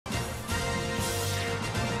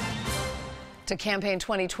To campaign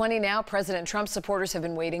 2020 now, President Trump's supporters have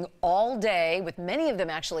been waiting all day, with many of them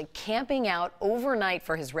actually camping out overnight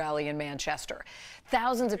for his rally in Manchester.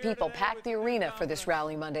 Thousands of people packed the arena for this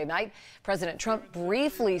rally Monday night. President Trump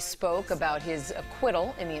briefly spoke about his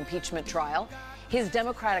acquittal in the impeachment trial, his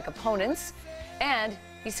Democratic opponents, and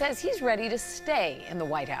he says he's ready to stay in the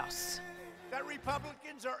White House. That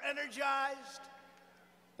Republicans are energized,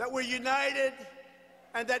 that we're united,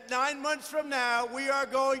 and that 9 months from now, we are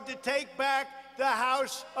going to take back the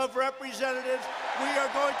House of Representatives, we are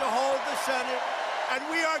going to hold the Senate, and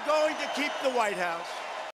we are going to keep the White House.